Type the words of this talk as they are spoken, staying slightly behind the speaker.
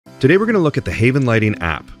Today we're going to look at the Haven Lighting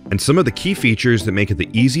app and some of the key features that make it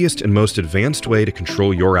the easiest and most advanced way to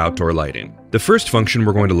control your outdoor lighting. The first function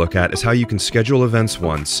we're going to look at is how you can schedule events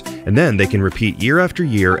once, and then they can repeat year after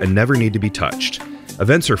year and never need to be touched.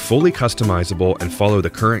 Events are fully customizable and follow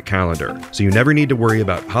the current calendar, so you never need to worry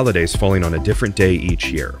about holidays falling on a different day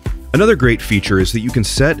each year. Another great feature is that you can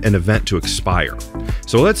set an event to expire.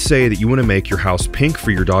 So let's say that you want to make your house pink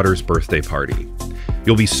for your daughter's birthday party.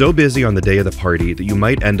 You'll be so busy on the day of the party that you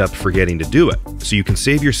might end up forgetting to do it, so you can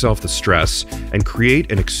save yourself the stress and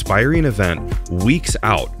create an expiring event weeks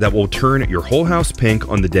out that will turn your whole house pink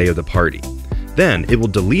on the day of the party. Then it will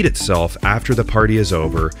delete itself after the party is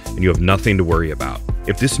over and you have nothing to worry about.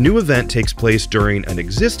 If this new event takes place during an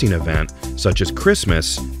existing event, such as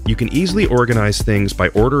Christmas, you can easily organize things by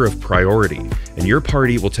order of priority, and your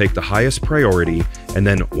party will take the highest priority, and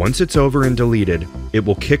then once it's over and deleted, it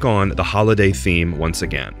will kick on the holiday theme once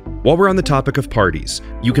again. While we're on the topic of parties,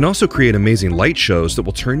 you can also create amazing light shows that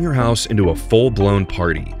will turn your house into a full-blown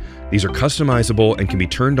party. These are customizable and can be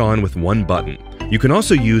turned on with one button. You can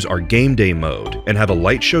also use our game day mode and have a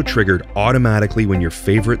light show triggered automatically when your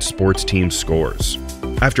favorite sports team scores.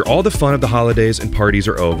 After all the fun of the holidays and parties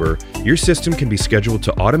are over, your system can be scheduled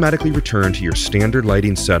to automatically return to your standard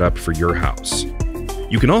lighting setup for your house.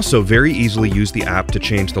 You can also very easily use the app to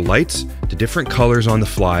change the lights to different colors on the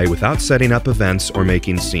fly without setting up events or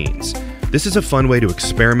making scenes. This is a fun way to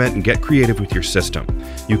experiment and get creative with your system.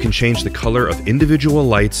 You can change the color of individual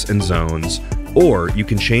lights and zones, or you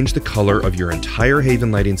can change the color of your entire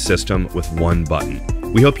Haven Lighting system with one button.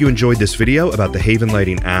 We hope you enjoyed this video about the Haven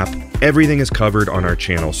Lighting app. Everything is covered on our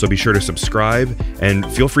channel, so be sure to subscribe and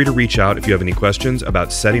feel free to reach out if you have any questions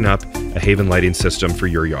about setting up a Haven Lighting system for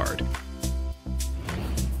your yard.